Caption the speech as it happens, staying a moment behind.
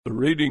The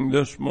reading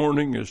this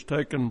morning is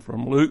taken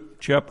from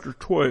Luke chapter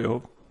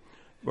 12,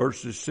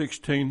 verses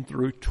 16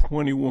 through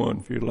 21,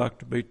 if you'd like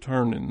to be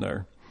turning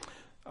there.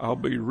 I'll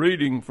be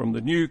reading from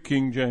the New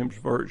King James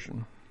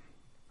Version.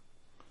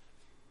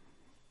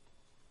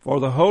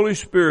 For the Holy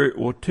Spirit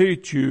will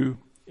teach you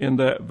in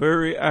that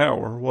very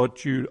hour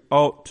what you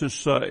ought to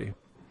say.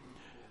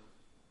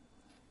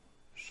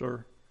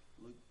 Sir?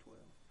 Luke 12.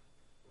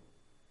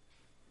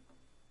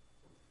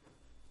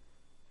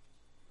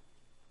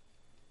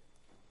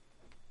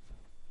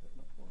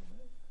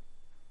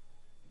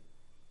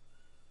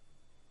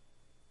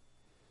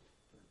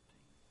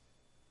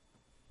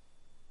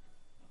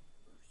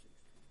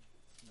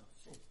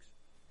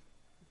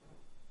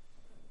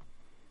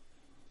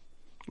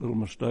 Little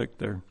mistake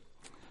there.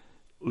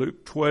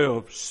 Luke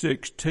 12,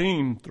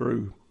 16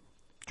 through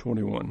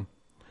 21.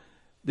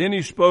 Then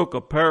he spoke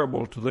a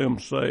parable to them,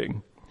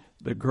 saying,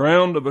 The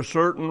ground of a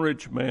certain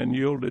rich man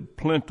yielded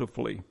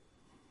plentifully.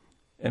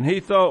 And he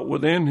thought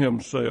within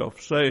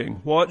himself, saying,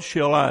 What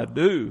shall I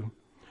do,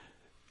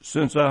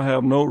 since I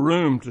have no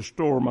room to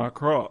store my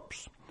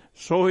crops?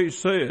 So he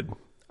said,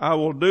 I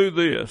will do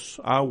this.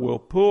 I will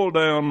pull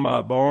down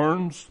my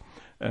barns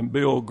and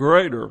build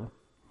greater,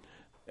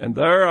 and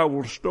there I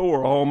will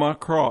store all my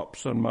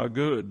crops and my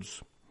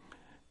goods.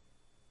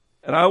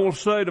 And I will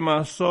say to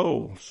my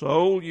soul,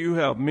 Soul, you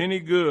have many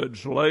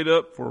goods laid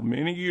up for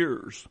many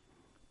years.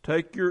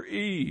 Take your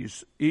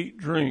ease, eat,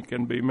 drink,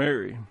 and be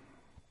merry.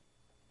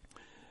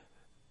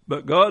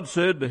 But God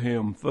said to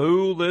him,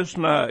 Fool, this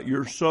night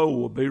your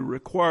soul will be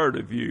required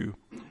of you.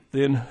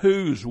 Then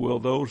whose will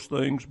those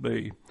things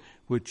be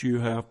which you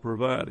have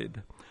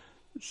provided?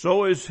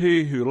 So is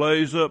he who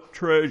lays up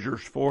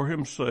treasures for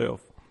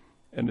himself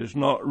and is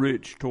not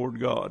rich toward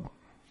God.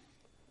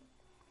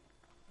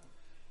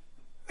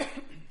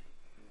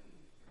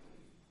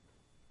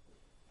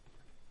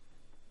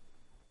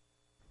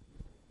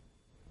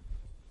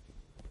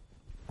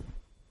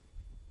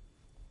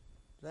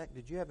 Zach,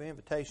 did you have an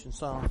invitation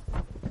song?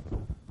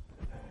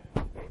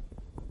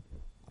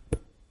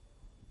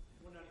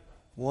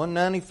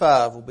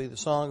 195 will be the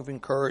song of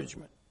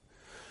encouragement.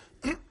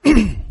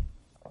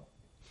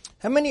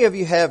 How many of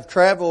you have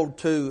traveled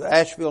to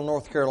Asheville,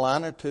 North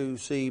Carolina to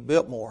see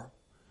Biltmore,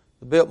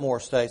 the Biltmore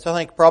Estates? I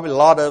think probably a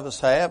lot of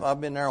us have.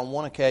 I've been there on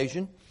one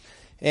occasion.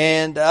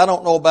 And I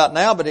don't know about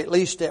now, but at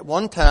least at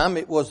one time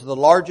it was the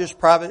largest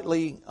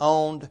privately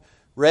owned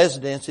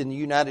residence in the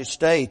United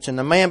States. And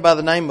a man by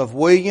the name of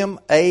William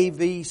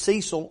A.V.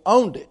 Cecil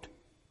owned it.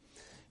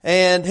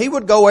 And he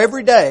would go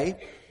every day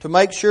to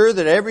make sure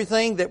that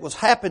everything that was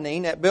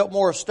happening at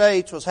Biltmore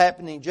Estates was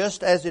happening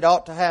just as it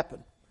ought to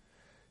happen.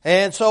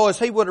 And so as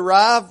he would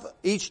arrive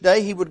each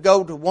day, he would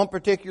go to one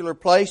particular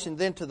place and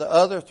then to the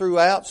other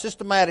throughout,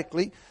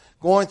 systematically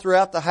going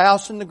throughout the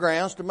house and the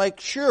grounds to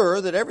make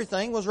sure that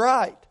everything was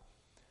right.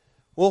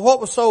 Well, what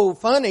was so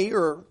funny,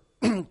 or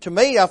to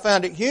me, I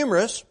found it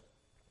humorous,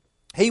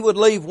 he would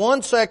leave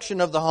one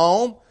section of the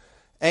home,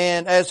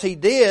 and as he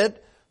did,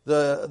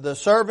 the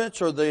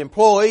servants or the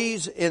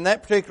employees in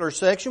that particular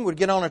section would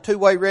get on a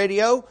two-way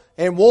radio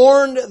and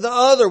warn the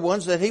other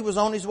ones that he was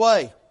on his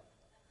way,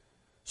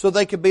 so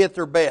they could be at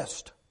their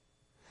best.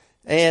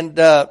 And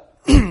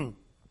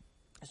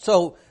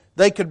so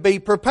they could be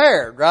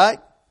prepared, right?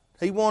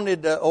 He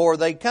wanted, or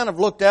they kind of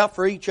looked out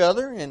for each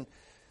other, and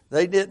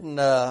they didn't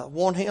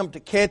want him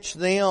to catch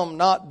them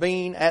not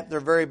being at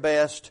their very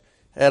best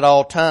at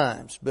all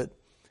times. But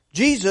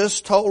Jesus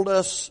told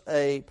us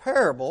a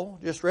parable,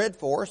 just read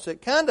for us,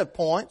 that kind of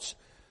points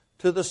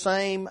to the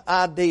same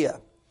idea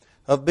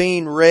of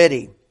being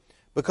ready.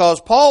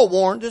 Because Paul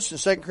warned us in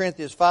 2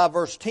 Corinthians 5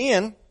 verse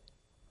 10,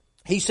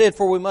 he said,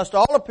 For we must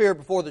all appear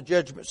before the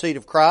judgment seat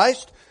of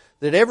Christ,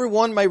 that every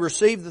one may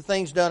receive the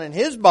things done in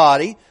his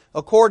body,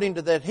 according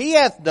to that he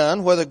hath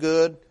done, whether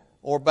good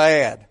or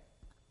bad.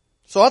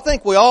 So I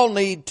think we all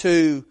need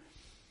to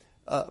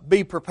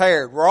be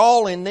prepared. We're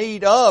all in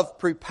need of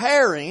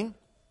preparing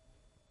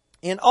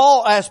in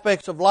all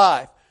aspects of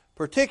life,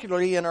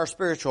 particularly in our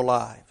spiritual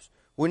lives.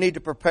 We need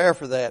to prepare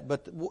for that.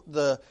 But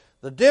the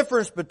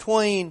difference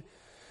between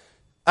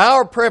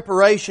our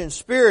preparation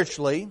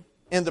spiritually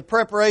and the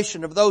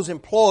preparation of those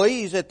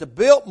employees at the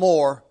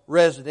Biltmore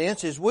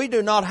residence is we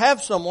do not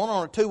have someone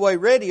on a two-way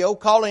radio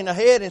calling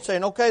ahead and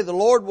saying, okay, the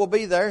Lord will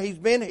be there. He's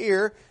been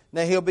here.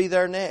 Now He'll be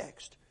there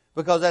next.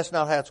 Because that's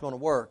not how it's going to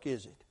work,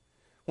 is it?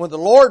 When the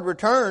Lord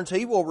returns,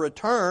 He will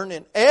return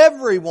and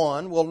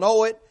everyone will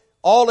know it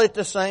all at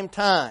the same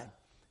time.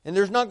 And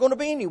there's not going to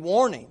be any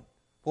warning.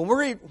 When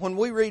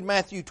we read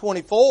Matthew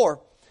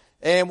 24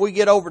 and we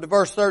get over to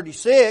verse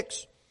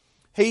 36,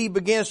 He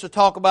begins to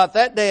talk about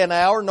that day and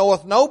hour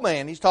knoweth no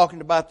man. He's talking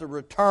about the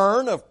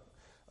return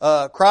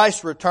of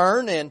Christ's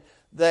return, and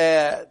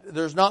that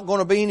there's not going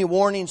to be any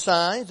warning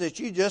signs, that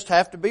you just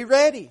have to be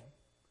ready.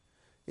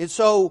 And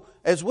so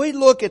as we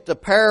look at the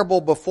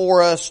parable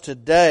before us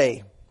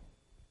today,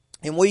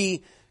 and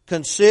we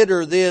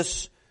consider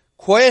this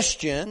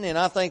question, and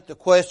I think the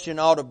question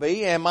ought to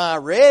be, am I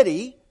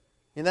ready?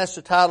 And that's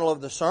the title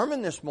of the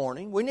sermon this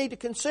morning. We need to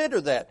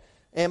consider that.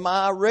 Am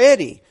I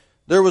ready?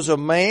 There was a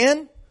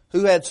man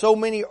who had so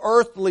many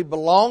earthly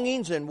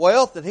belongings and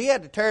wealth that he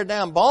had to tear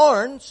down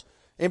barns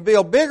and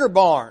build bigger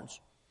barns.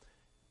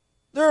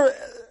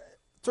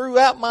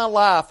 Throughout my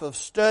life of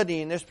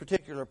studying this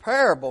particular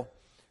parable,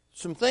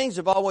 some things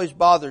have always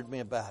bothered me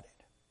about it.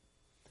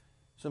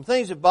 Some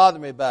things have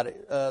bothered me about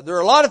it. There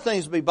are a lot of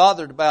things to be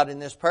bothered about in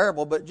this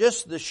parable, but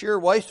just the sheer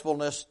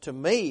wastefulness to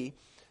me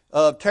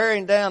of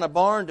tearing down a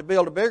barn to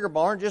build a bigger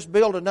barn, just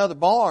build another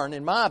barn,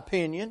 in my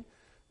opinion,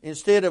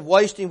 instead of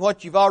wasting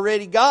what you've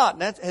already got.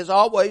 And that has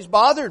always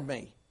bothered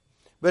me.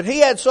 But he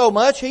had so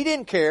much, he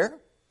didn't care,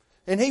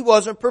 and he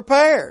wasn't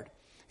prepared.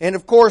 And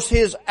of course,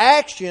 his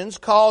actions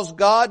caused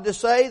God to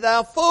say,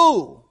 "Thou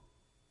fool,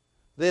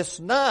 this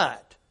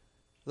night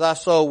thy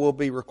soul will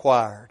be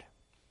required."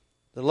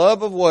 The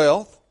love of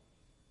wealth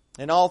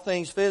and all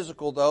things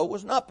physical, though,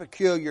 was not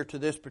peculiar to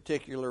this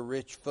particular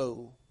rich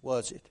fool,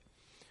 was it?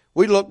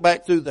 We look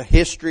back through the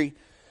history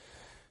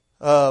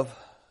of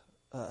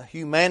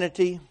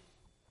humanity,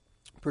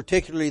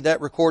 particularly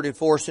that recorded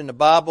for us in the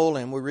Bible,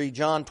 and we read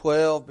John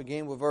 12,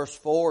 beginning with verse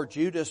 4.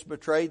 Judas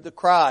betrayed the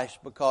Christ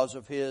because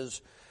of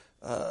his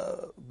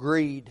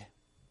greed,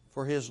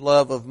 for his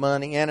love of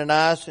money.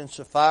 Ananias and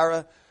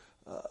Sapphira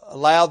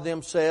allowed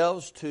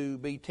themselves to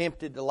be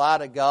tempted to lie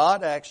to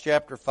God, Acts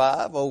chapter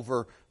 5,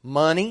 over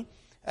money.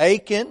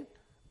 Achan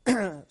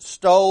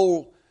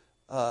stole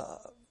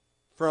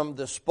from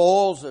the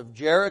spoils of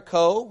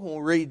Jericho.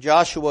 We'll read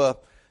Joshua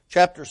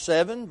chapter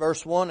 7,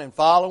 verse 1 and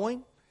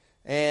following.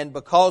 And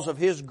because of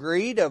his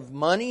greed of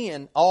money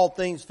and all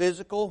things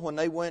physical, when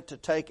they went to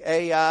take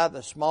Ai,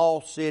 the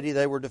small city,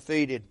 they were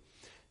defeated.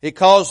 It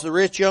caused the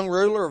rich young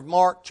ruler of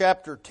Mark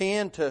chapter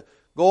 10 to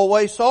go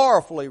away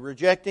sorrowfully,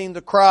 rejecting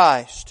the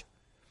Christ.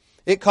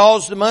 It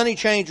caused the money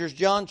changers,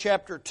 John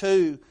chapter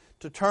 2,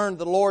 to turn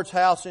the Lord's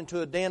house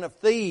into a den of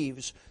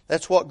thieves.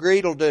 That's what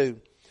greed will do.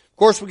 Of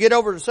course, we get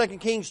over to 2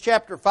 Kings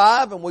chapter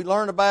 5 and we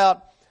learn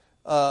about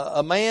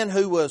a man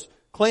who was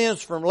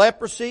cleansed from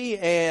leprosy,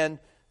 and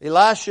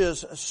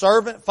Elisha's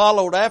servant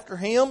followed after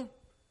him.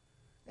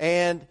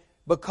 And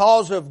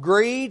because of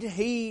greed,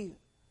 he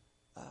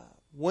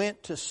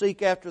went to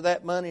seek after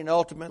that money, and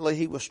ultimately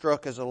he was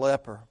struck as a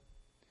leper.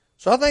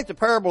 So I think the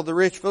parable of the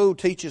rich fool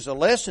teaches a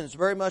lesson that's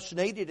very much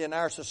needed in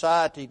our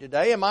society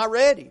today. Am I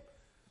ready?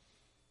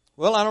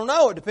 Well, I don't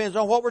know. It depends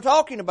on what we're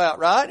talking about,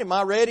 right? Am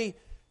I ready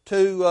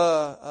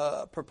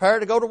to prepare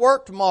to go to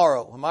work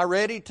tomorrow? Am I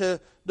ready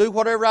to do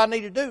whatever I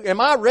need to do? Am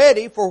I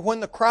ready for when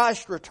the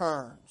Christ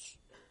returns?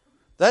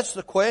 That's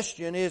the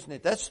question, isn't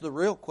it? That's the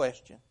real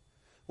question.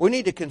 We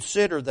need to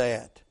consider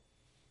that.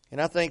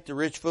 And I think the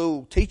rich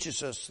fool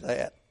teaches us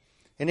that.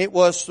 And it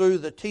was through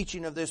the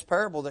teaching of this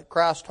parable that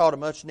Christ taught a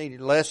much needed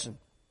lesson.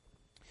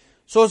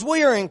 So as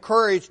we are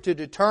encouraged to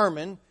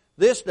determine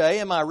this day,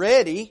 am I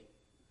ready?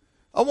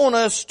 I want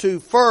us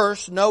to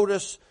first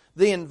notice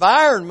the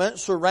environment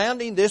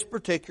surrounding this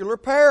particular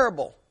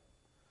parable.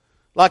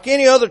 Like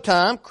any other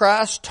time,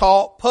 Christ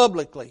taught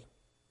publicly.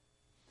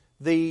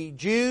 The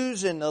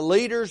Jews and the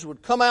leaders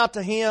would come out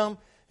to Him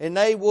and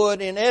they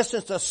would, in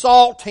essence,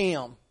 assault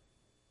Him.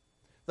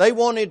 They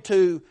wanted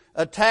to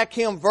attack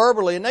Him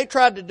verbally, and they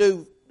tried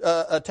to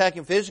attack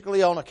Him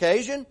physically on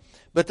occasion,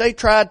 but they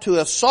tried to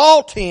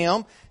assault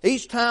Him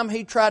each time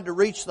He tried to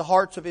reach the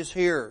hearts of His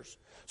hearers.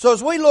 So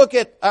as we look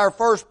at our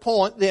first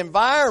point, the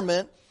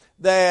environment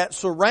that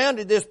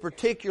surrounded this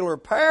particular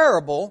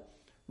parable,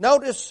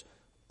 notice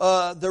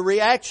the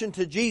reaction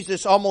to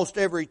Jesus almost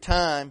every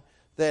time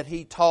that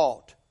He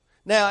taught.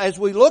 Now, as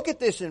we look at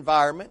this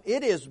environment,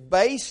 it is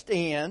based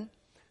in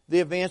the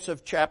events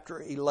of chapter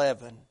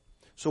 11.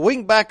 So we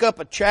can back up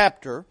a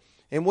chapter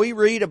and we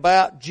read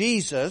about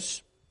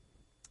Jesus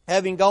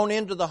having gone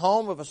into the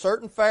home of a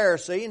certain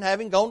Pharisee and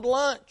having gone to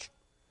lunch.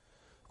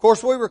 Of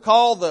course, we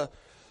recall the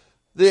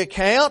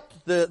account.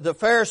 The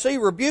Pharisee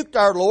rebuked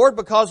our Lord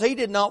because He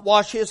did not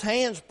wash His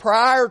hands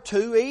prior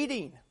to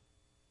eating.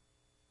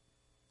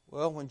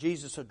 Well, when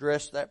Jesus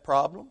addressed that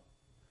problem,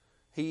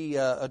 He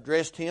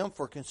addressed him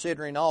for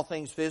considering all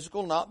things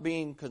physical, not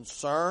being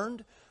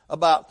concerned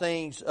about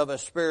things of a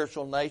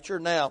spiritual nature.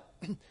 Now,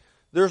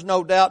 there's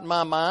no doubt in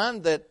my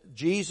mind that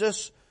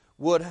Jesus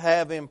would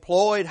have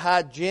employed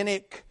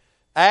hygienic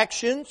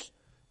actions,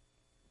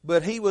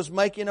 but He was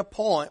making a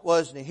point,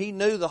 wasn't He? He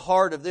knew the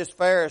heart of this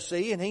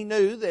Pharisee, and He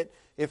knew that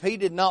if he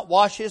did not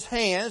wash his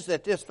hands,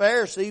 that this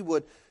Pharisee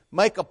would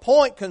make a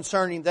point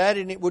concerning that,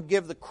 and it would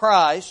give the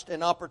Christ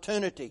an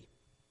opportunity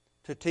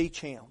to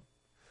teach him.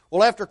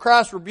 Well, after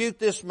Christ rebuked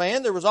this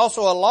man, there was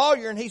also a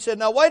lawyer, and he said,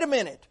 now wait a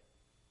minute.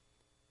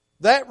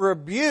 That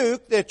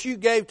rebuke that you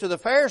gave to the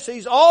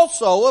Pharisees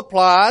also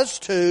applies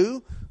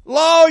to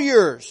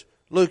lawyers.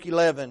 Luke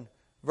 11,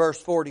 verse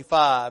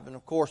 45. And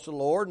of course the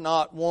Lord,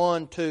 not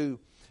one to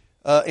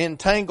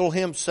entangle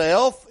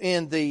Himself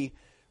in the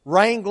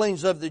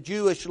wranglings of the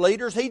Jewish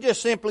leaders, He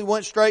just simply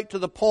went straight to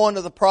the point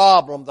of the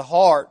problem, the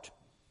heart.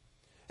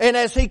 And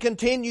as He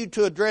continued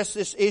to address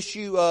this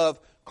issue of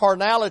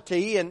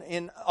carnality and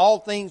in all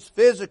things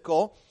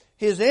physical,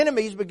 His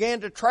enemies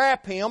began to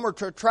trap Him, or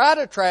to try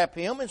to trap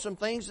Him in some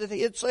things that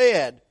He had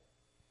said.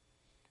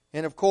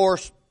 And of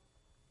course,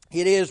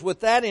 it is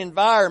with that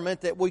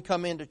environment that we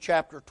come into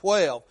chapter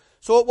 12.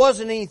 So it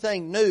wasn't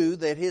anything new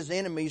that his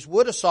enemies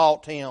would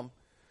assault him.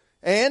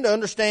 And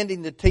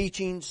understanding the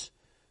teachings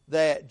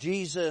that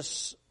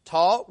Jesus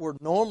taught were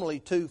normally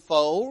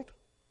twofold.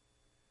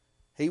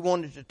 He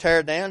wanted to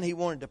tear down, he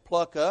wanted to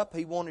pluck up,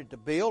 he wanted to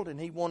build, and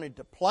he wanted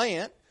to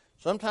plant.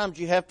 Sometimes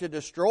you have to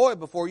destroy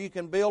before you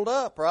can build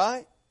up,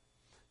 right?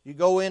 You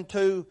go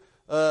into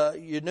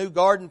your new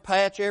garden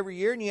patch every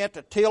year and you have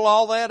to till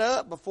all that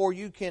up before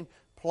you can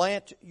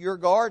plant your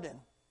garden.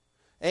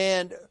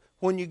 And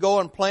when you go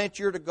and plant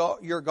your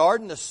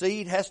garden, the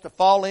seed has to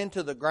fall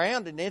into the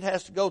ground and it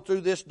has to go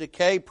through this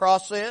decay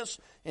process.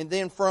 And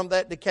then from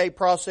that decay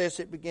process,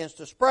 it begins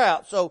to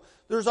sprout. So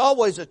there's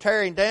always a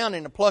tearing down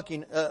and a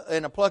plucking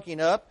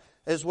up,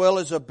 as well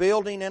as a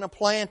building and a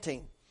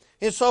planting.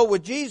 And so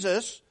with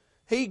Jesus,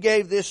 he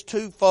gave this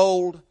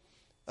twofold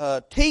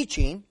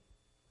teaching.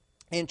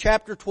 And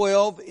chapter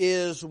 12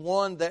 is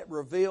one that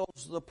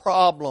reveals the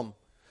problem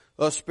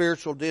of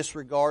spiritual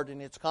disregard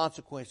and its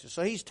consequences.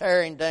 So he's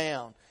tearing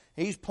down.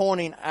 He's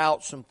pointing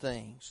out some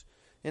things.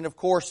 And of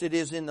course, it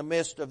is in the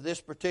midst of this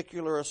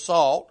particular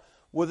assault,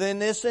 within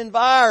this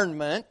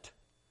environment,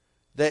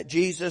 that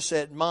Jesus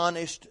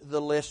admonished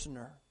the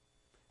listener.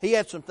 He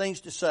had some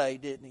things to say,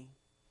 didn't he?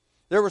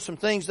 There were some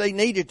things they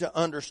needed to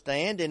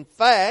understand. In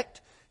fact,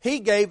 he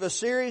gave a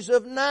series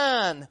of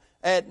 9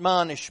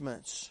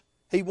 admonishments.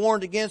 He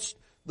warned against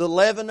the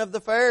leaven of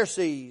the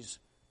Pharisees,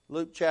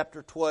 Luke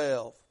chapter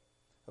 12.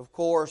 Of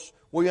course,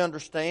 we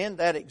understand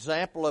that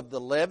example of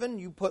the leaven.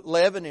 You put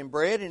leaven in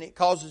bread and it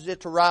causes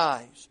it to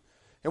rise.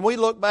 And we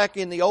look back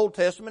in the Old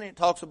Testament, it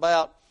talks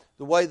about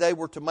the way they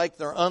were to make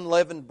their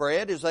unleavened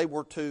bread as they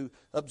were to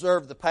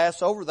observe the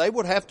Passover. They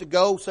would have to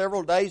go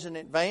several days in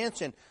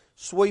advance and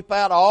sweep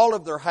out all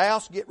of their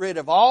house, get rid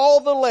of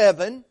all the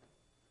leaven.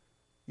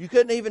 You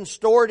couldn't even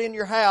store it in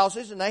your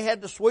houses, and they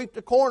had to sweep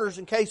the corners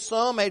in case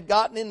some had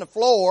gotten in the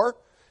floor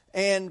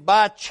and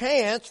by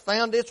chance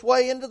found its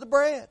way into the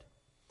bread.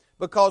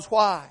 Because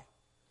why?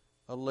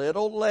 A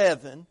little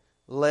leaven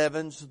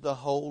leavens the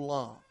whole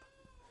lump.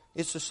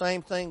 It's the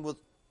same thing with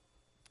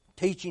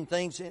teaching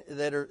things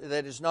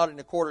that is not in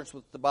accordance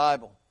with the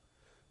Bible.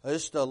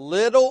 Just a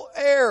little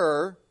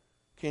error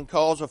can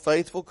cause a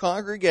faithful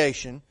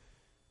congregation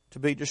to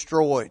be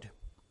destroyed.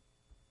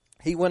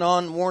 He went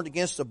on and warned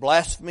against the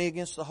blasphemy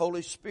against the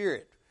Holy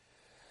Spirit.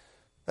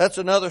 That's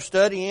another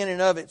study in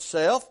and of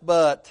itself,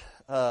 but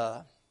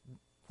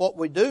what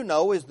we do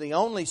know is the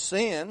only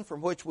sin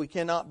from which we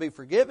cannot be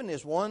forgiven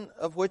is one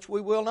of which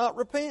we will not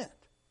repent.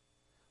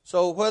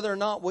 So whether or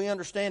not we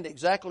understand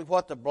exactly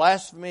what the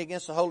blasphemy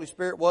against the Holy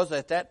Spirit was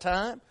at that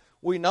time,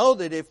 we know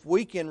that if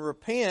we can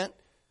repent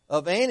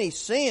of any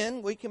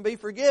sin, we can be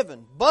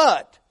forgiven.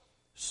 But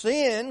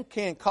sin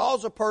can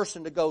cause a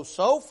person to go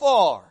so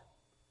far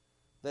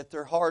that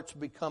their hearts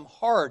become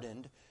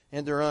hardened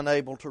and they're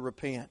unable to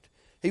repent.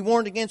 He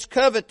warned against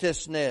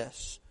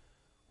covetousness.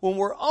 When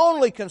we're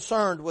only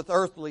concerned with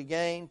earthly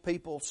gain,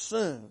 people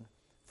soon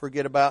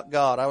forget about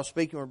God. I was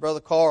speaking with Brother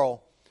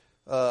Carl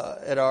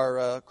at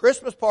our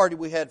Christmas party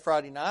we had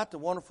Friday night, the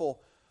wonderful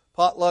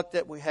potluck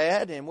that we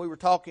had, and we were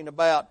talking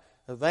about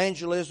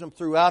evangelism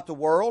throughout the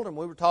world, and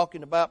we were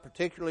talking about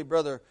particularly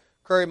Brother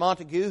Curry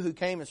Montague, who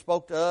came and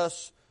spoke to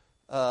us,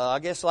 I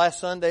guess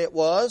last Sunday it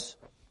was,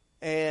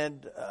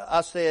 and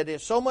I said,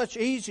 it's so much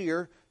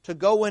easier to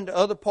go into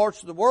other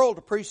parts of the world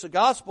to preach the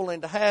gospel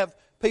and to have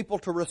people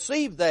to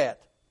receive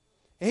that.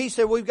 And he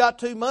said, we've got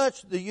too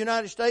much. The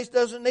United States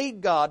doesn't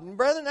need God. And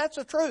brethren, that's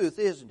the truth,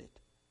 isn't it?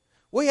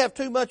 We have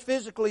too much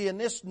physically in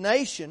this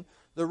nation,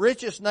 the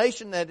richest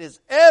nation that has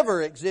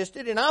ever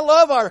existed. And I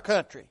love our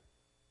country.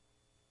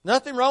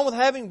 Nothing wrong with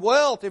having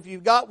wealth. If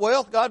you've got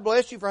wealth, God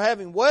bless you for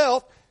having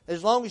wealth,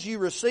 as long as you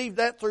receive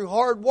that through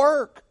hard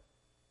work.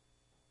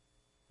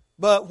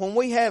 But when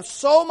we have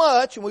so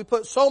much and we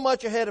put so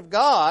much ahead of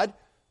God,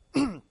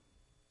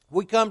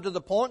 we come to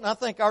the point, and I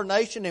think our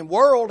nation and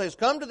world has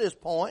come to this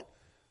point,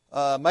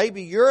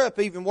 maybe Europe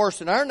even worse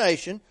than our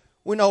nation,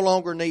 we no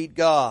longer need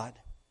God.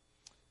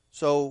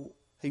 So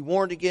he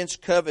warned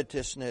against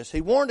covetousness.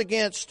 He warned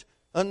against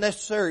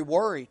unnecessary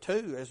worry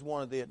too, as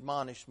one of the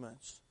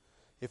admonishments.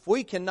 If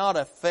we cannot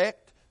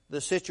affect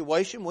the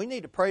situation, we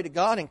need to pray to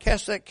God and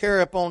cast that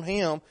care upon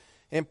Him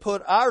and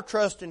put our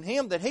trust in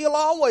Him that He'll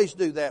always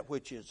do that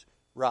which is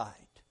right.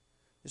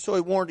 And so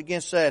he warned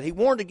against that. He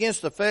warned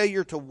against the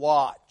failure to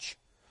watch.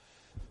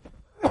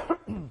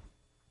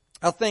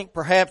 I think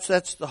perhaps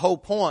that's the whole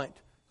point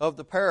of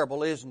the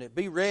parable, isn't it?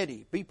 Be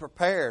ready, be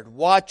prepared,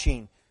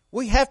 watching.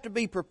 We have to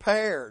be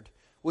prepared.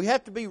 We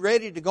have to be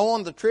ready to go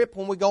on the trip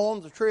when we go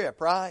on the trip,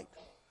 right?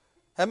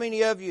 How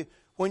many of you,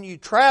 when you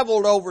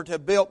traveled over to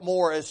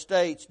Biltmore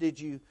Estates, did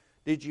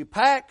you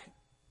pack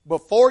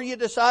before you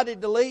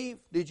decided to leave?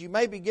 Did you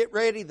maybe get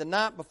ready the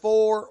night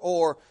before?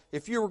 Or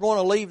if you were going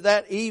to leave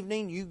that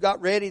evening, you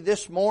got ready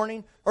this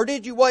morning? Or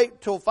did you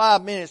wait till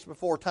 5 minutes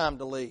before time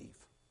to leave?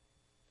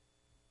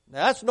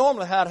 Now, that's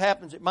normally how it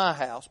happens at my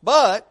house,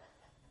 but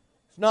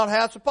it's not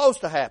how it's supposed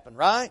to happen,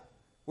 right?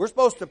 We're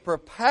supposed to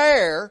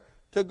prepare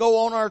to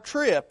go on our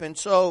trip. And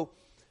so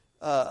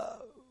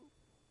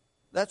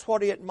that's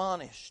what He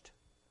admonished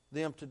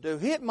them to do.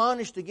 He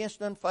admonished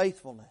against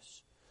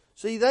unfaithfulness.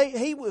 See,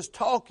 He was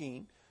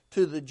talking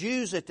to the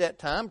Jews at that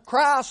time.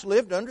 Christ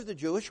lived under the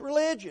Jewish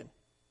religion.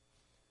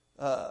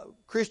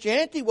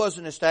 Christianity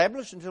wasn't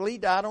established until He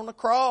died on the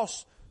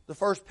cross, the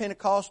first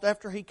Pentecost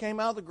after He came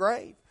out of the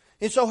grave.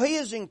 And so He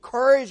is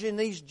encouraging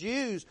these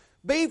Jews,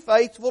 be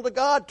faithful to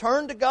God,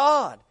 turn to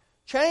God,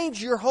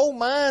 change your whole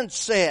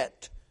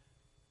mindset.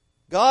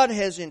 God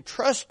has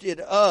entrusted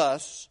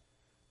us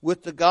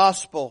with the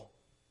gospel,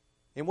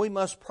 and we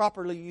must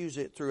properly use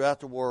it throughout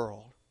the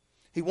world.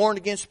 He warned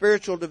against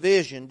spiritual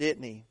division,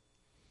 didn't He?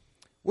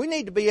 We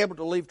need to be able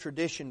to leave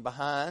tradition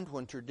behind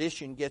when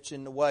tradition gets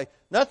in the way.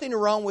 Nothing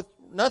wrong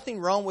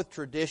with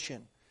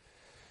tradition.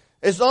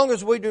 As long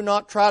as we do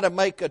not try to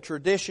make a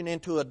tradition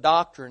into a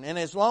doctrine, and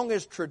as long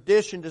as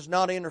tradition does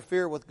not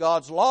interfere with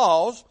God's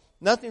laws,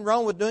 nothing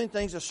wrong with doing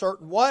things a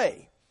certain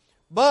way.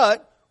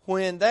 But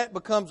when that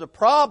becomes a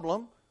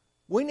problem,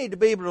 we need to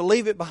be able to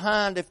leave it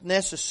behind if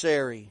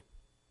necessary.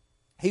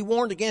 He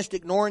warned against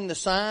ignoring the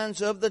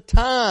signs of the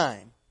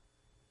time.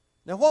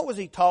 Now, what was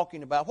He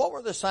talking about? What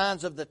were the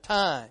signs of the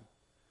time?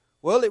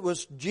 Well, it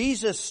was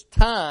Jesus'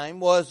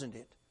 time, wasn't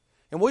it?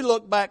 And we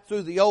look back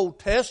through the Old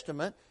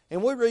Testament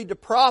and we read the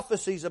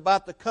prophecies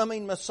about the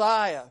coming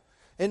Messiah.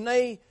 And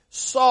they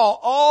saw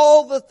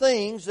all the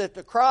things that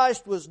the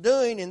Christ was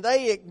doing, and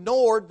they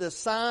ignored the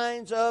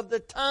signs of the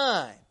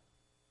time.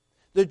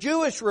 The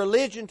Jewish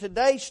religion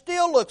today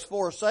still looks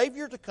for a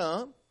Savior to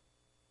come.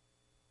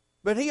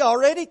 But He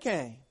already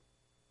came.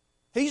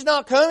 He's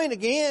not coming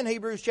again,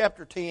 Hebrews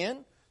chapter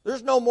 10.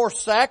 There's no more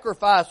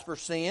sacrifice for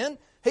sin.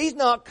 He's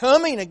not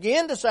coming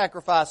again to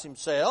sacrifice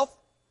Himself.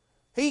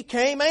 He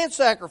came and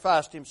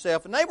sacrificed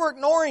Himself, and they were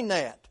ignoring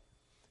that.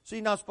 So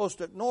you're not supposed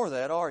to ignore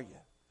that, are you?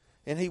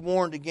 And He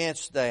warned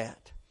against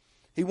that.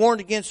 He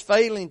warned against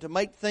failing to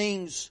make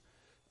things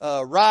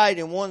right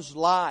in one's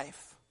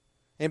life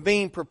and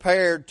being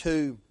prepared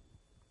to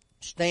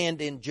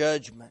stand in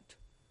judgment.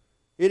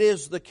 It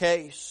is the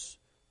case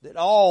that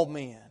all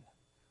men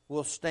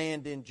will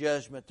stand in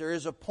judgment. There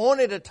is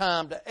appointed a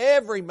time to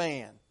every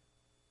man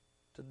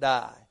to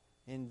die,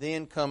 and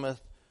then cometh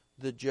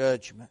the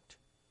judgment.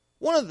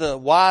 One of the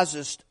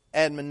wisest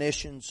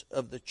admonitions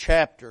of the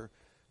chapter,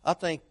 I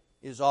think,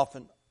 is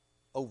often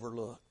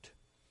overlooked.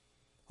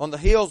 On the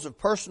heels of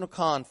personal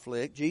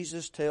conflict,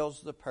 Jesus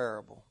tells the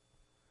parable.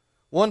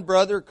 One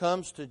brother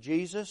comes to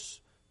Jesus,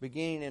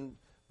 beginning in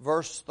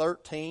verse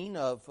 13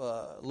 of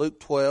Luke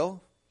 12,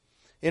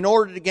 in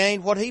order to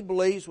gain what he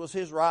believes was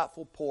his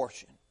rightful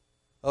portion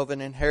of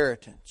an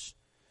inheritance.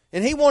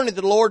 And he wanted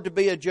the Lord to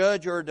be a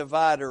judge or a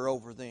divider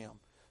over them.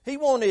 He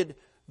wanted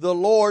the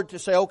Lord to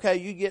say, okay,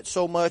 you get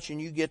so much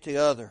and you get the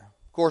other.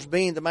 Of course,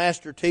 being the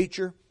master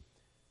teacher,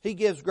 He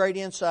gives great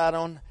insight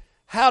on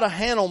how to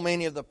handle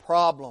many of the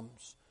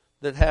problems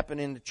that happen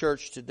in the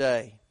church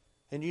today.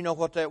 And you know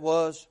what that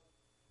was?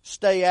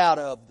 Stay out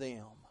of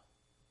them.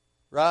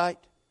 Right?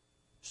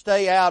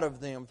 Stay out of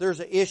them. If there's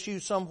an issue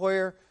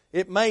somewhere,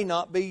 it may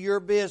not be your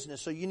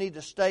business, so you need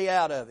to stay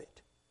out of it.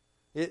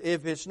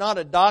 If it's not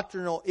a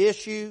doctrinal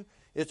issue,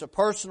 it's a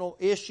personal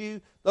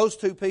issue, those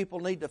two people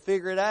need to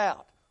figure it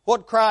out. What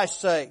did Christ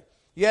say?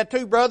 You had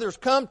two brothers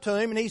come to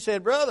Him and He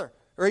said,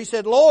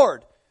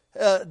 Lord,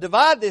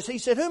 divide this. He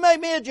said, who made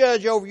me a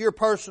judge over your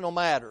personal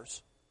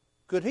matters?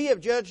 Could He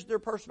have judged their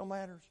personal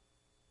matters?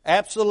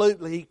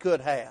 Absolutely He could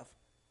have.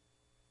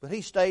 But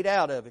He stayed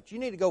out of it. You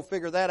need to go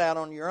figure that out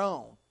on your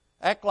own.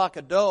 Act like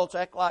adults,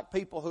 act like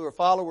people who are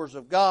followers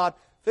of God.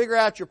 Figure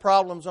out your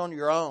problems on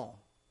your own.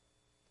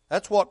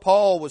 That's what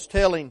Paul was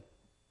telling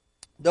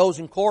those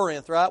in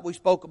Corinth, right? We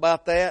spoke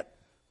about that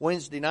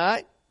Wednesday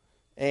night.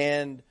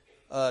 And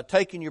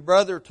taking your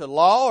brother to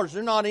law, or is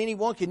there not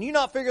anyone? Can you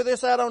not figure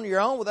this out on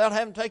your own without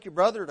having to take your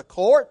brother to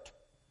court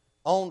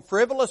on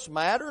frivolous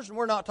matters? And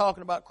we're not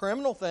talking about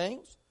criminal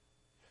things.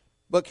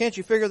 But can't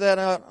you figure that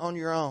out on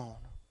your own?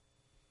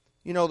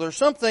 You know, there's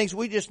some things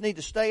we just need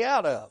to stay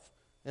out of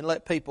and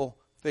let people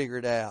figure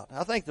it out.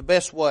 I think the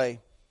best way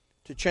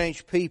to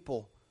change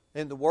people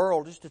in the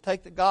world is to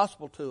take the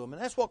gospel to them.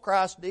 And that's what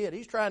Christ did.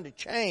 He's trying to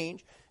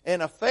change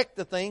and affect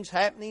the things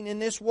happening in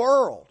this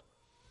world.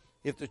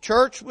 If the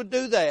church would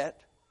do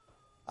that,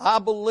 I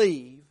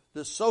believe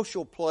the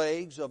social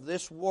plagues of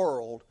this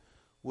world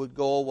would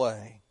go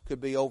away,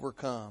 could be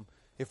overcome.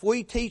 If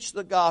we teach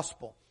the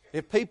gospel,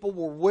 if people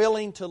were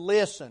willing to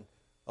listen,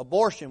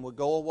 abortion would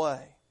go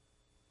away.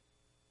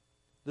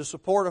 The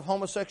support of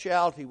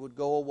homosexuality would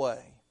go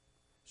away.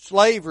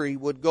 Slavery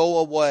would go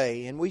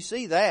away. And we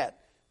see that.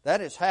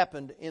 That has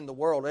happened in the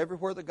world.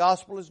 Everywhere the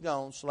gospel has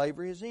gone,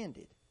 slavery has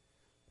ended.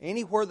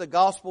 Anywhere the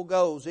gospel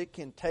goes, it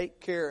can take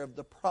care of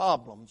the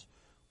problems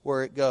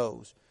where it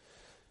goes.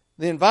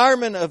 The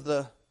environment of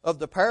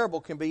the parable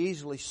can be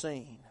easily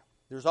seen.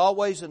 There's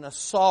always an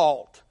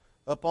assault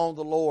upon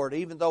the Lord,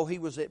 even though He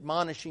was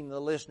admonishing the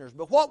listeners.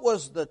 But what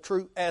was the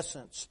true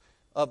essence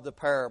of the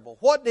parable?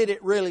 What did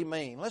it really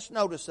mean? Let's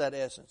notice that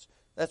essence.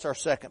 That's our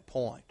second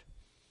point.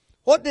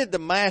 What did the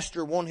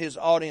Master want His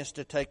audience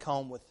to take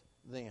home with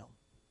them?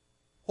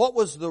 What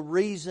was the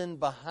reason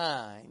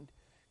behind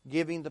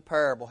giving the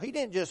parable? He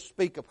didn't just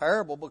speak a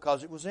parable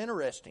because it was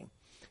interesting.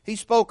 He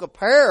spoke a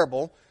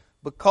parable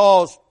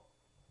because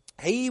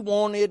he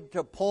wanted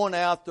to point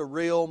out the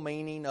real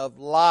meaning of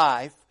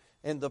life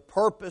and the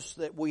purpose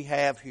that we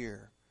have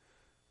here.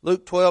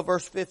 Luke 12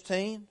 verse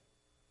 15.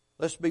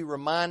 Let's be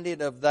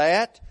reminded of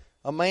that.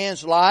 A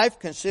man's life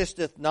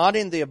consisteth not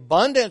in the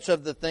abundance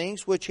of the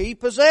things which he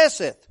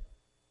possesseth.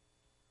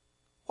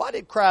 Why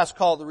did Christ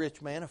call the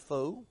rich man a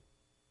fool?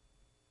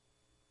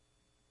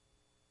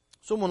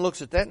 Someone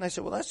looks at that and they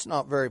say, well, that's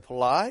not very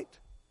polite.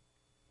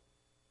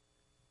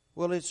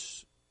 Well,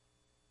 it's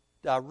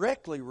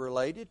directly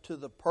related to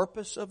the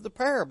purpose of the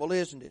parable,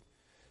 isn't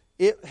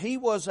it? He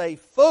was a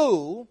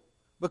fool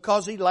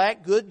because he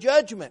lacked good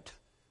judgment.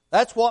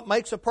 That's what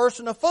makes a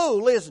person a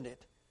fool, isn't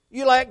it?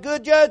 You lack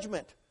good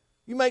judgment.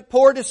 You make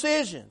poor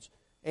decisions.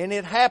 And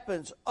it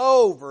happens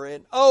over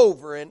and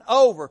over and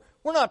over.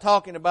 We're not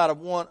talking about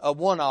a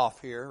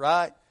one-off here,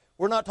 right?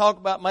 We're not talking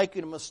about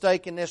making a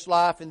mistake in this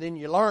life and then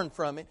you learn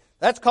from it.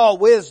 That's called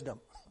wisdom.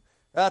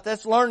 Right?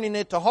 That's learning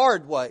it the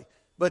hard way.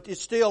 But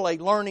it's still a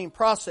learning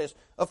process.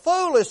 A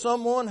fool is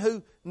someone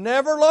who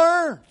never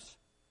learns.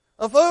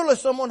 A fool is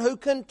someone who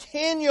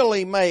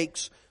continually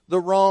makes the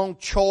wrong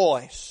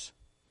choice.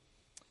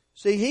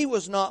 See, he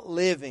was not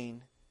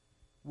living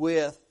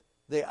with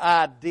the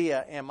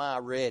idea, am I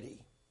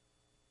ready?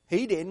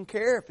 He didn't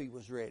care if he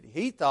was ready.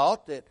 He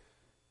thought that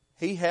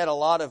he had a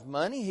lot of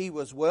money, he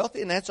was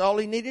wealthy, and that's all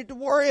he needed to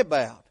worry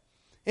about.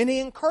 And he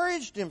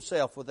encouraged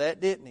himself with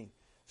that, didn't he? He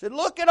said,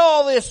 look at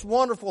all this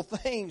wonderful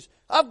things.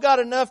 I've got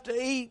enough to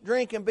eat,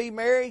 drink, and be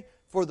merry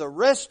for the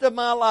rest of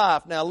my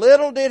life. Now,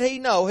 little did he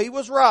know he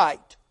was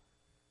right.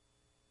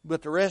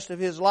 But the rest of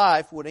his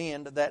life would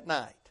end that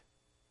night.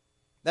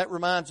 That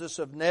reminds us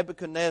of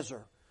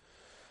Nebuchadnezzar.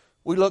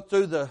 We look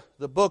through the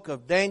book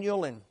of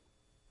Daniel, and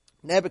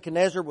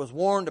Nebuchadnezzar was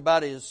warned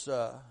about his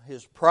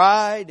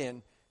pride,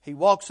 and he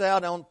walks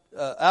out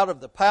of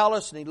the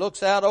palace and he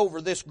looks out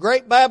over this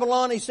great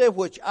Babylon, he said,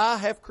 which I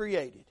have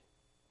created.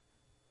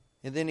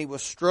 And then he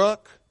was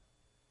struck.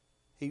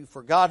 He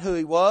forgot who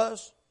he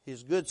was.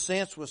 His good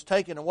sense was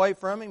taken away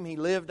from him. He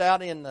lived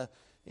out in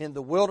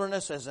the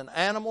wilderness as an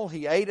animal.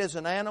 He ate as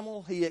an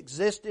animal. He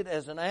existed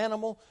as an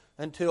animal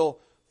until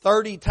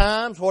 30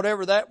 times,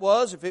 whatever that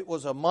was, if it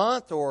was a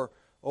month or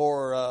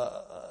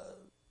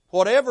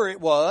whatever it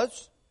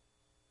was.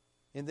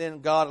 And then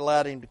God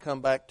allowed him to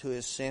come back to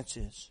his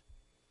senses.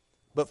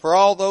 But for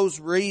all those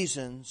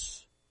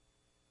reasons,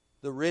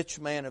 the rich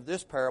man of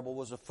this parable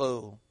was a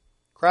fool.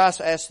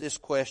 Christ asked this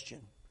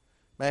question.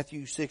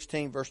 Matthew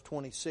 16 verse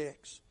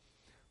 26.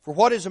 For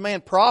what is a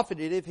man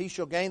profited if he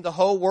shall gain the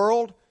whole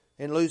world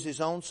and lose his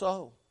own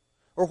soul?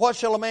 Or what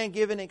shall a man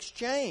give in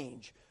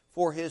exchange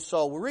for his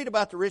soul? We read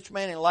about the rich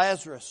man and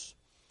Lazarus.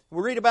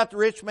 We read about the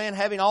rich man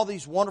having all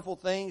these wonderful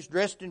things,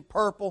 dressed in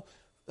purple.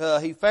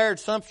 He fared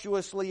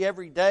sumptuously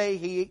every day.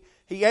 He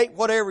ate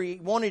whatever he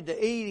wanted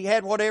to eat. He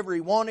had whatever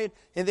he wanted.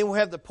 And then we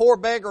have the poor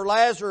beggar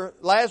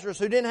Lazarus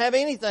who didn't have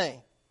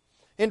anything.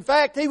 In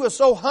fact, he was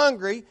so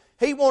hungry,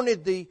 he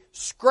wanted the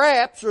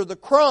scraps or the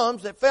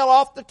crumbs that fell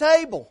off the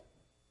table.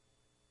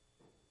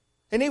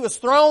 And he was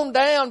thrown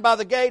down by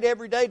the gate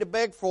every day to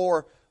beg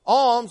for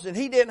alms, and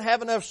he didn't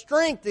have enough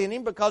strength in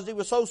him because he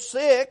was so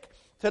sick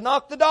to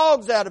knock the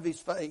dogs out of his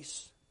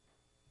face.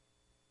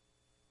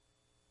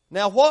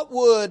 Now, what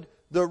would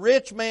the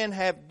rich man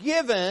have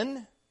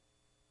given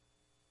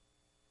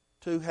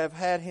to have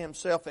had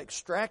himself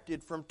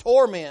extracted from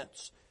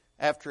torments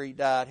after he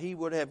died? He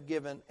would have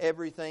given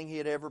everything he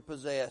had ever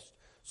possessed.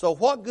 So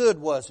what good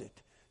was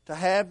it to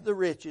have the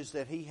riches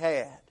that he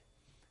had?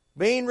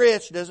 Being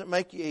rich doesn't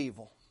make you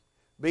evil.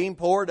 Being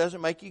poor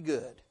doesn't make you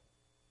good.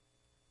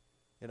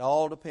 It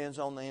all depends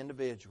on the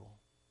individual.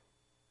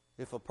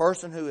 If a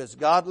person who is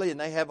godly and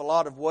they have a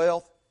lot of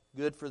wealth,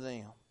 good for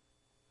them.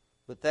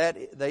 But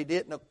that they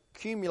didn't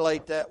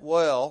accumulate that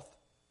wealth,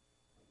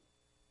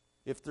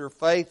 if they're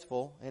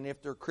faithful and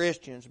if they're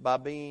Christians, by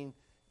being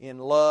in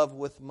love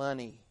with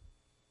money.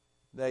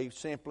 They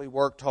simply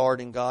worked hard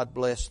and God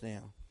blessed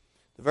them.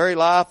 The very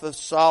life of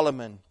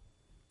Solomon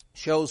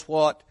shows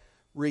what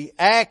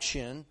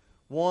reaction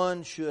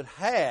one should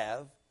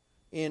have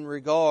in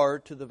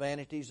regard to the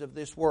vanities of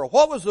this world.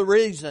 What was the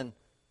reason?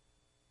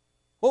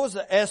 What was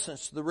the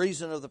essence, the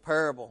reason of the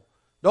parable?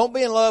 Don't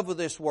be in love with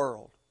this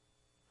world.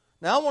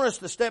 Now I want us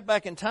to step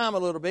back in time a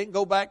little bit and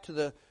go back to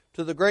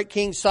the great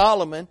King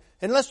Solomon,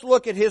 and let's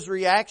look at his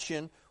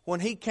reaction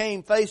when he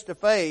came face to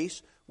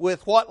face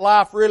with what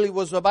life really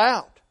was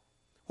about.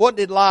 What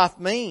did life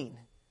mean?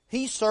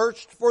 He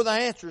searched for the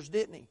answers,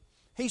 didn't he?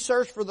 He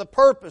searched for the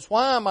purpose.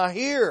 Why am I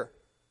here?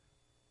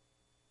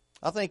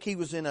 I think he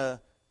was in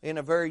a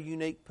very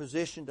unique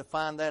position to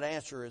find that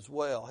answer as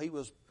well. He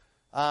was,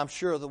 I'm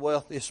sure, the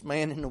wealthiest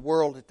man in the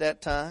world at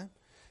that time.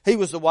 He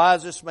was the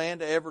wisest man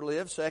to ever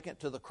live, second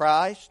to the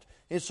Christ.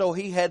 And so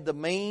he had the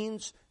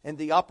means and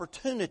the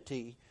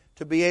opportunity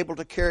to be able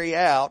to carry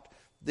out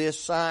this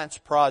science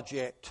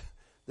project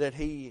that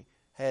he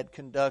had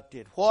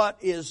conducted. What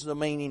is the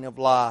meaning of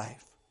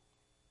life?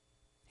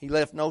 He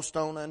left no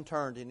stone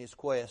unturned in His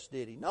quest,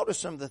 did He? Notice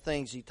some of the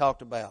things He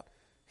talked about.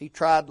 He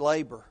tried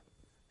labor.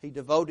 He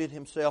devoted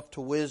Himself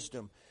to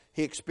wisdom.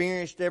 He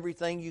experienced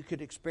everything you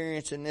could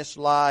experience in this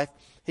life.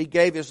 He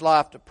gave His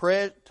life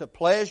to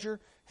pleasure.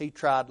 He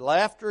tried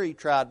laughter. He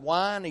tried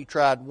wine. He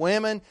tried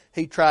women.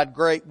 He tried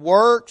great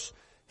works.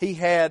 He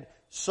had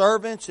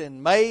servants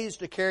and maids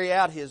to carry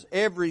out His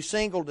every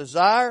single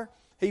desire.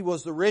 He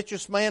was the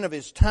richest man of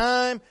His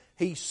time.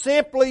 He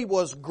simply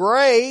was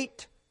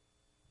great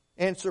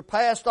and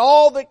surpassed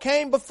all that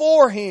came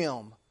before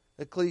Him.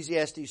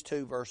 Ecclesiastes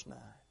 2 verse 9.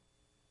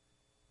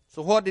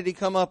 So what did he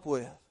come up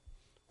with?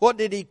 What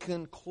did he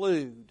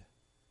conclude?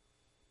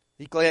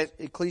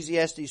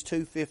 Ecclesiastes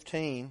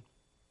 2:15,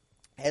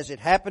 as it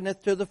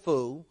happeneth to the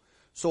fool,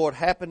 so it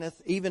happeneth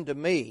even to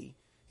me.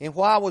 And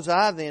why was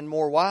I then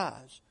more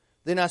wise?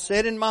 Then I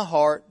said in my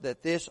heart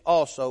that this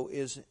also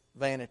is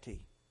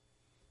vanity.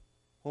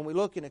 When we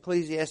look in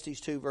Ecclesiastes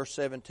 2 verse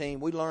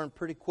 17, we learn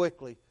pretty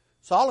quickly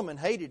Solomon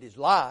hated his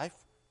life.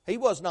 He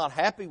was not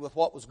happy with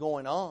what was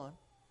going on.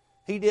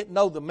 He didn't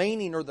know the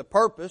meaning or the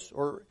purpose,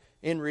 or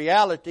in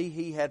reality,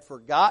 he had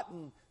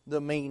forgotten the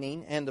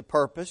meaning and the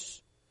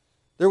purpose.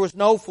 There was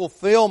no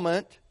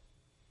fulfillment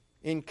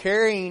in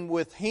carrying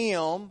with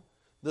him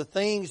the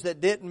things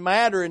that didn't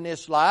matter in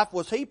this life.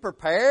 Was he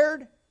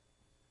prepared?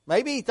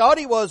 Maybe he thought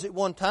he was at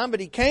one time, but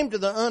he came to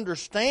the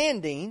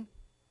understanding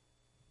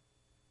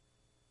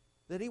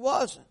that he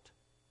wasn't.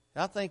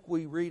 I think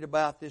we read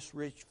about this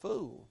rich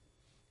fool,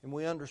 and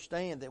we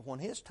understand that when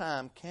his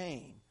time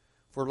came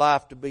for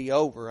life to be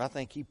over, I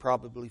think he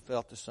probably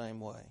felt the same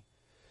way.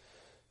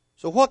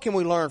 So what can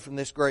we learn from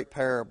this great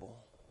parable?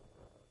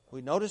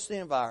 We notice the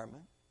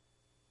environment.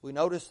 We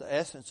notice the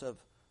essence of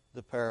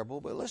the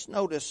parable, but let's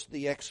notice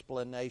the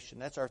explanation.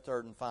 That's our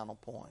third and final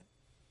point.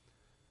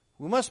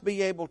 We must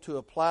be able to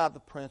apply the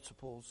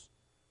principles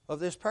of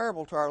this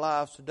parable to our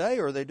lives today,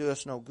 or they do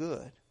us no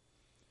good.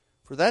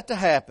 For that to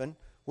happen,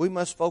 we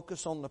must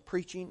focus on the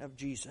preaching of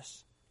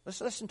Jesus.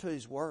 Let's listen to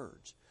His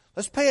words.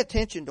 Let's pay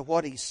attention to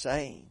what He's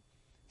saying.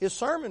 His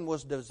sermon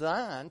was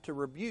designed to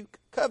rebuke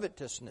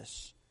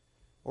covetousness,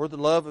 or the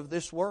love of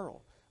this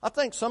world. I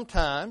think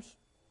sometimes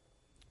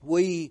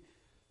we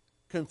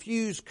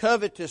confuse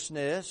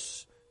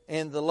covetousness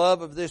and the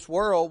love of this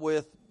world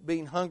with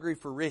being hungry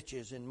for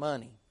riches and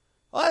money.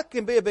 Well, that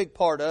can be a big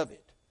part of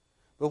it.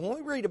 But when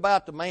we read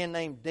about the man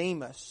named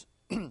Demas,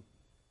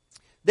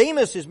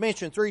 Demas is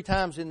mentioned 3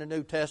 times in the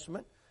New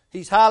Testament.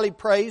 He's highly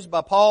praised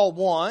by Paul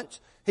once.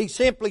 He's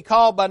simply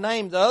called by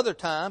name the other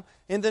time.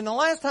 And then the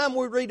last time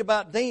we read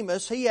about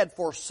Demas, he had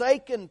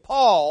forsaken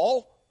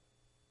Paul,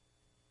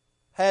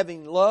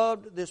 having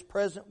loved this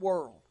present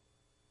world.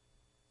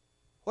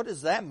 What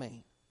does that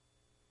mean?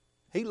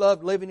 He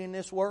loved living in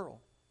this world.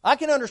 I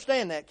can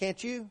understand that,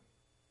 can't you?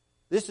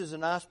 This is a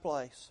nice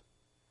place.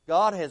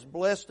 God has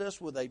blessed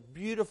us with a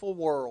beautiful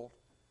world.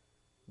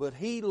 But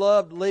he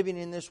loved living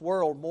in this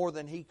world more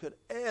than he could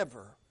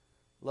ever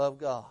love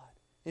God.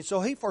 And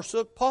so he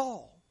forsook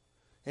Paul.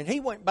 And he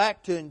went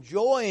back to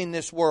enjoying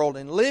this world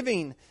and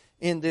living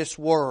in this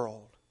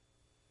world.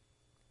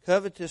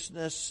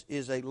 Covetousness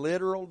is a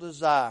literal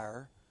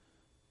desire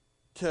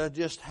to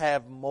just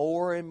have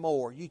more and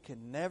more. You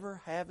can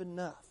never have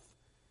enough.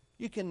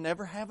 You can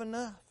never have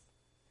enough.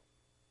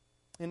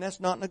 And that's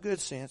not in a good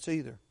sense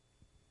either.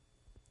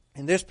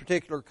 In this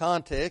particular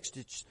context,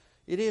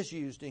 it is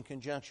used in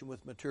conjunction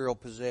with material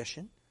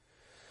possession.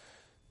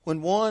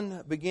 When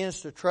one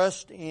begins to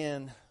trust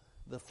in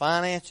the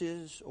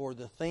finances or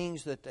the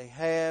things that they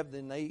have,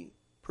 then they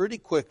pretty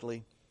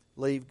quickly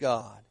leave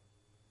God.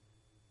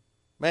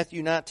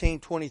 Matthew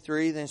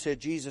 19:23, then said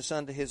Jesus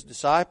unto His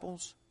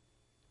disciples,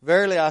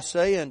 Verily I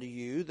say unto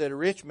you, that a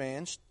rich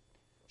man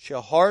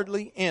shall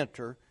hardly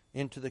enter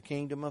into the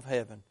kingdom of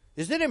heaven.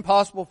 Is it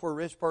impossible for a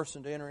rich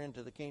person to enter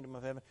into the kingdom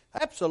of heaven?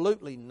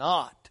 Absolutely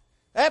not.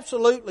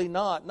 Absolutely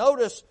not.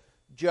 Notice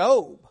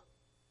Job,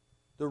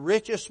 the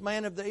richest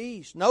man of the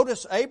East.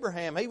 Notice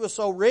Abraham. He was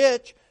so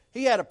rich,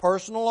 he had a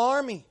personal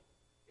army.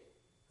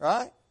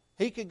 Right?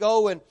 He could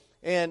go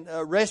and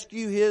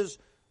rescue his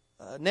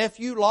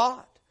nephew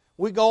Lot.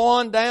 We go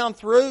on down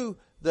through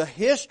the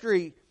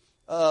history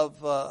of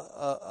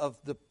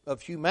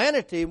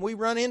humanity, and we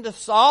run into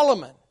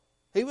Solomon.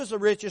 He was the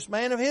richest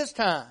man of his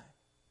time.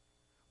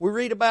 We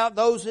read about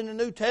those in the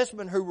New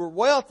Testament who were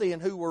wealthy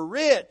and who were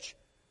rich.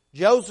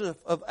 Joseph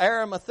of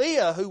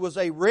Arimathea, who was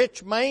a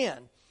rich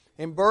man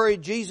and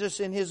buried Jesus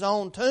in his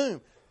own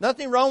tomb.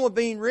 Nothing wrong with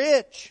being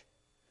rich.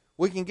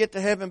 We can get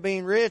to heaven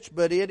being rich,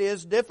 but it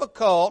is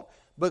difficult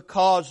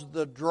because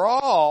the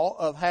draw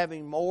of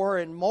having more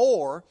and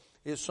more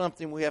is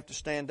something we have to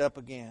stand up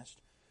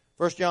against.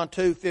 1 John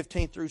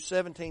 2:15 through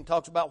 17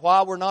 talks about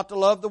why we're not to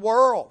love the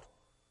world.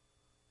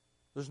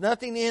 There's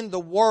nothing in the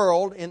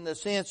world, in the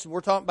sense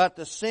we're talking about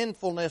the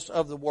sinfulness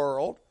of the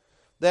world,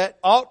 that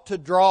ought to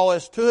draw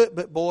us to it,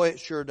 but boy, it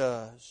sure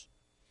does.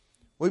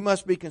 We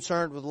must be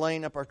concerned with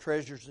laying up our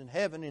treasures in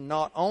heaven and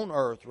not on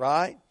earth,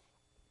 right?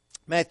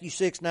 Matthew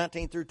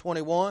 6:19 through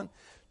 21,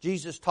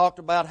 Jesus talked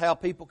about how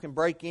people can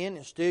break in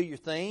and steal your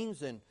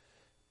things,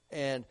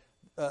 and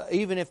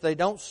even if they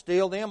don't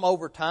steal them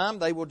over time,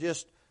 they will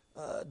just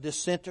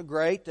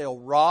disintegrate. They'll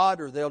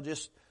rot, or they'll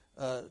just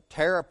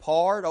tear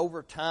apart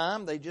over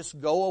time. They just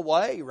go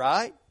away,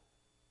 right?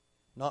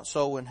 Not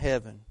so in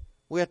heaven.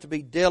 We have to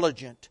be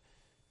diligent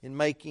in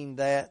making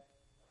that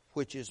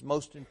which is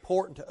most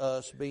important to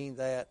us being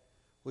that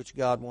which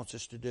God wants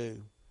us to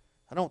do.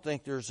 I don't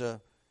think there's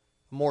a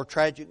more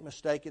tragic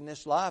mistake in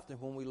this life than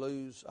when we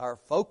lose our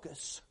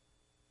focus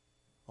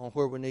on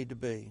where we need to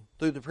be.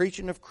 Through the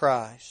preaching of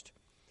Christ,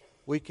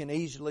 we can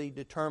easily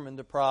determine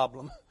the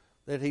problem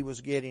that he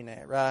was getting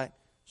at, right?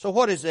 So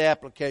what is the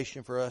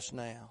application for us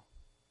now?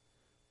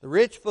 The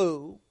rich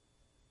fool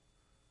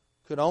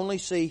could only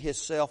see his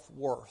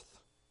self-worth.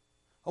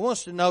 I want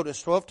us to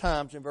notice 12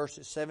 times in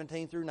verses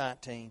 17 through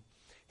 19,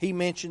 he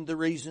mentioned the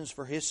reasons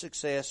for his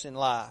success in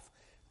life.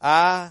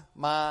 I,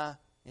 my,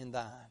 and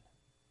thine.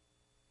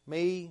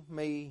 Me,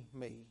 me,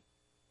 me.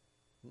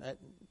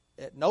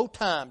 At no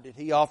time did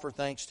he offer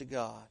thanks to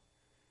God.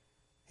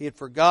 He had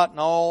forgotten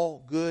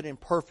all good and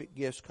perfect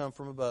gifts come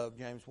from above,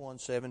 James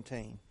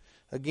 1:17.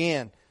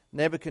 Again,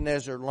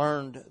 Nebuchadnezzar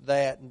learned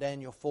that in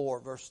Daniel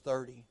 4, verse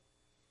 30.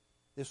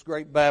 This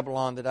great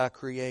Babylon that I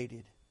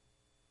created.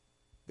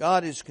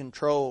 God is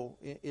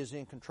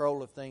in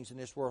control of things in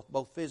this world,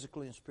 both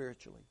physically and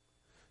spiritually.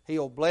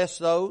 He'll bless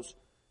those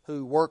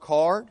who work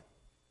hard.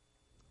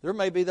 There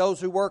may be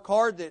those who work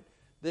hard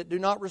that do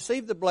not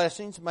receive the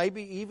blessings,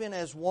 maybe even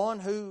as one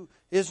who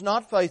is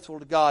not faithful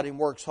to God and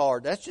works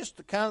hard. That's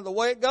just kind of the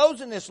way it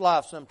goes in this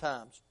life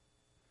sometimes.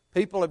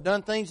 People have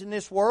done things in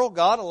this world.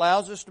 God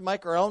allows us to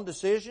make our own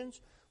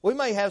decisions. We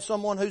may have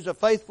someone who's a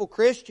faithful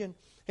Christian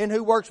and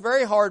who works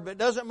very hard but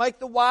doesn't make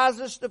the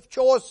wisest of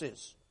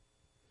choices.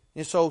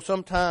 And so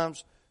sometimes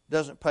it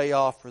doesn't pay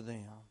off for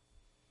them.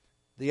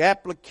 The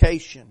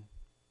application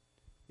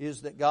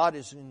is that God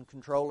is in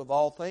control of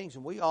all things,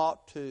 and we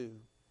ought to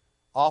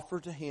offer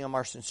to Him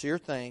our sincere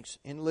thanks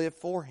and live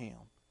for Him.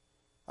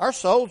 Our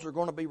souls are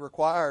going to be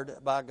required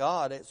by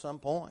God at some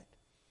point.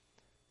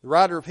 The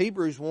writer of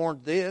Hebrews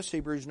warned this,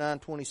 Hebrews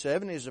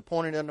 9:27, it is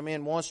appointed unto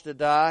men once to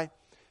die,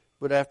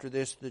 but after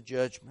this the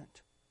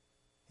judgment.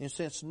 And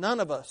since none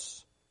of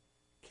us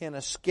can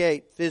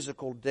escape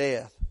physical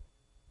death,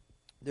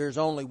 there's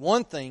only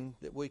one thing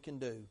that we can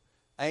do.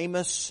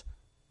 Amos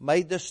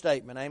made this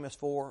statement, Amos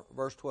 4,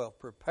 verse 12,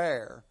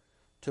 prepare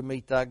to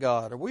meet thy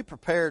God. Are we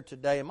prepared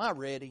today? Am I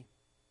ready?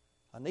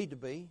 I need to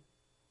be.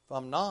 If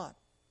I'm not,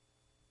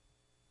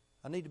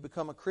 I need to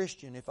become a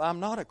Christian. If I'm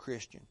not a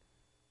Christian,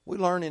 we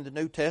learn in the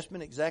New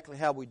Testament exactly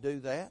how we do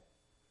that.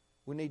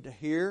 We need to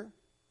hear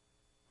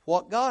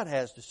what God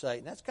has to say.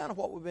 And that's kind of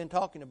what we've been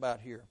talking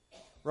about here.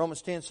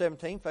 Romans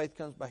 10:17, faith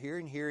comes by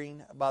hearing,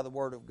 hearing by the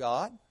Word of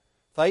God.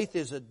 Faith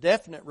is a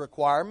definite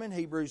requirement.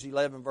 Hebrews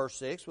 11, verse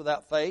 6,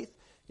 without faith,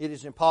 it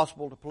is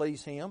impossible to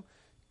please Him.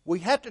 We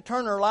have to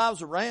turn our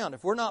lives around.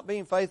 If we're not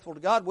being faithful to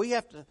God, we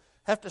have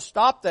to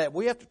stop that.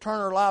 We have to turn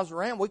our lives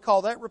around. We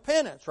call that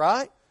repentance,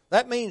 right?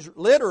 That means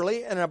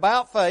literally an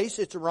about face.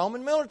 It's a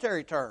Roman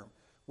military term.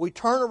 We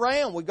turn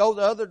around. We go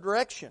the other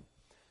direction.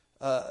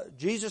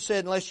 Jesus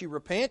said, unless you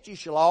repent, you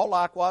shall all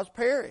likewise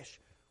perish.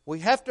 We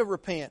have to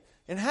repent.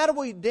 And how do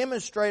we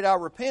demonstrate our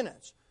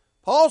repentance?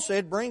 Paul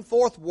said, bring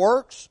forth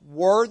works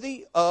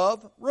worthy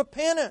of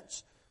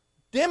repentance.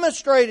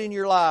 Demonstrate in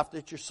your life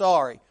that you're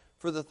sorry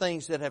for the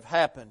things that have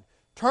happened.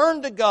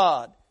 Turn to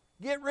God.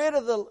 Get rid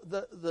of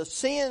the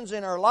sins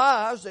in our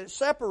lives that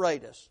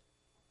separate us.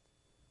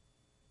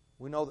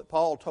 We know that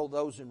Paul told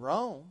those in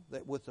Rome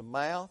that with the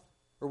mouth,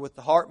 or with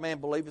the heart man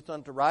believeth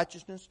unto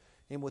righteousness,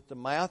 and with the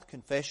mouth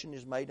confession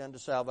is made unto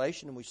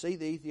salvation. And we see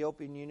the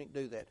Ethiopian eunuch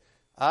do that.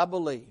 I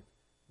believe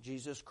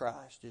Jesus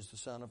Christ is the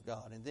Son of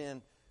God. And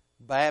then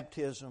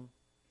baptism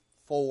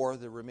for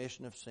the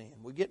remission of sin.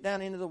 We get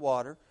down into the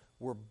water.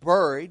 We're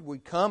buried. We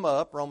come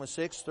up, Romans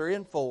 6, 3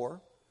 and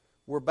 4.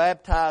 We're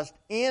baptized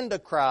into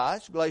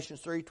Christ, Galatians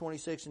 3,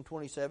 26 and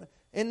 27.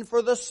 And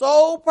for the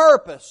sole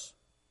purpose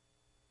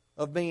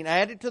of being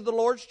added to the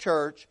Lord's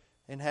church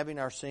and having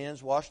our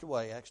sins washed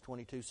away, Acts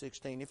 22,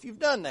 16. If you've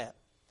done that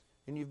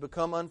and you've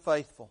become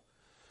unfaithful,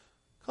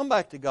 come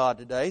back to God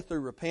today through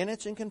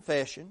repentance and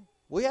confession.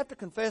 We have to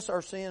confess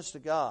our sins to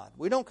God.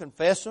 We don't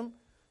confess them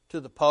to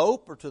the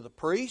Pope or to the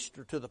priest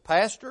or to the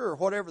pastor or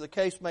whatever the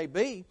case may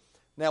be.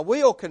 Now,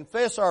 we'll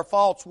confess our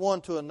faults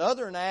one to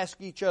another and ask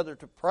each other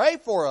to pray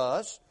for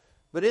us,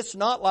 but it's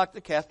not like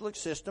the Catholic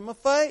system of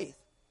faith.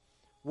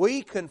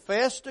 We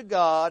confess to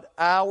God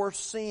our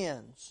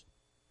sins.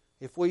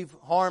 If we've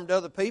harmed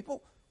other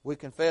people, we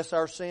confess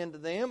our sin to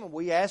them and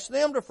we ask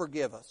them to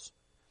forgive us.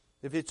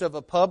 If it's of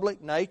a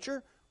public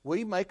nature,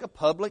 we make a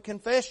public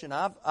confession.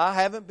 I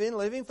haven't been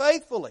living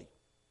faithfully.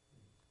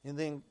 And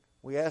then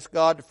we ask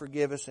God to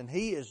forgive us, and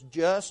He is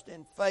just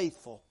and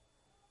faithful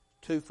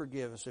to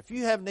forgive us. If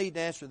you have need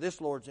to answer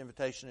this Lord's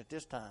invitation at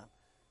this time,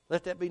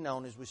 let that be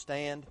known as we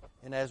stand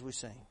and as we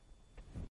sing.